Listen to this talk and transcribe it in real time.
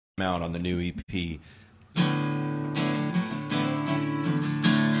out on the new EP.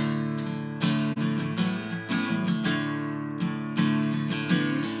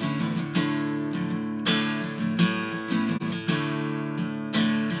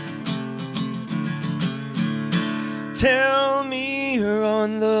 Tell me you're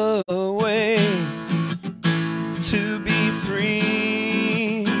on the way to be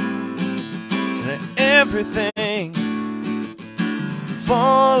free. Let everything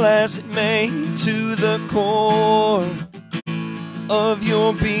fall as it may to the core of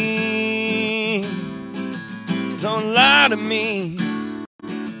your being. Don't lie to me.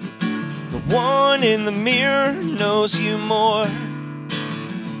 The one in the mirror knows you more.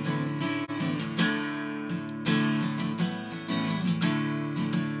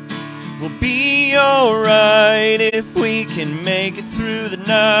 We'll be alright if we can make it through the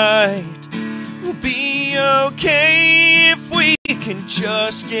night. We'll be okay if we can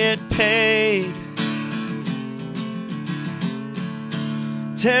just get paid.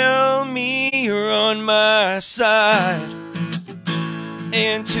 Tell me you're on my side.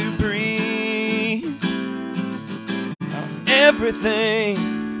 And to breathe out everything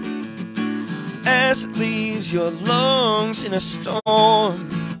as it leaves your lungs in a storm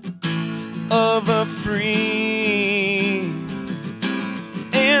of a free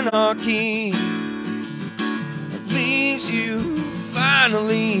anarchy that leaves you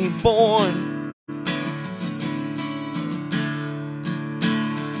finally born.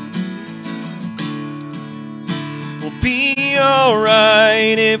 We'll be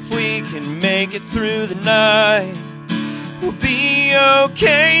alright if we can make it through the night. We'll be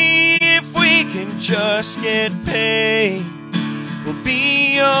okay if we can just get paid. We'll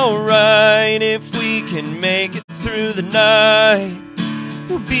be alright if we can make it through the night.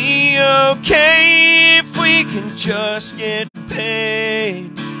 We'll be okay if we can just get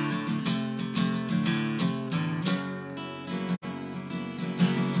paid.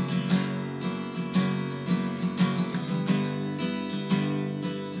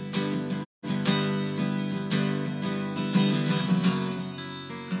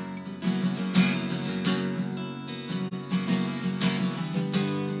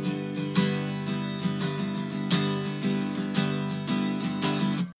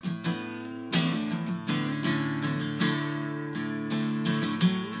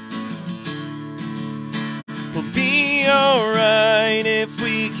 We'll be alright if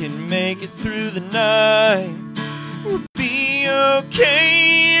we can make it through the night. We'll be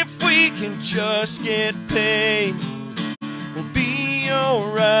okay if we can just get paid. We'll be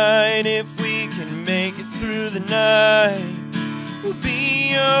alright if we can make it through the night. We'll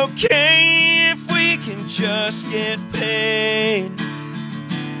be okay if we can just get paid.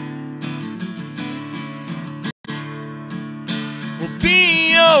 We'll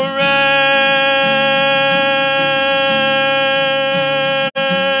be alright.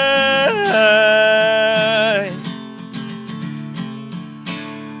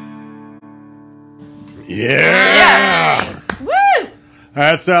 Yeah. Nice. Woo!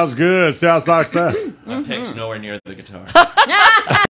 That sounds good. Sounds like that. My pick's nowhere near the guitar.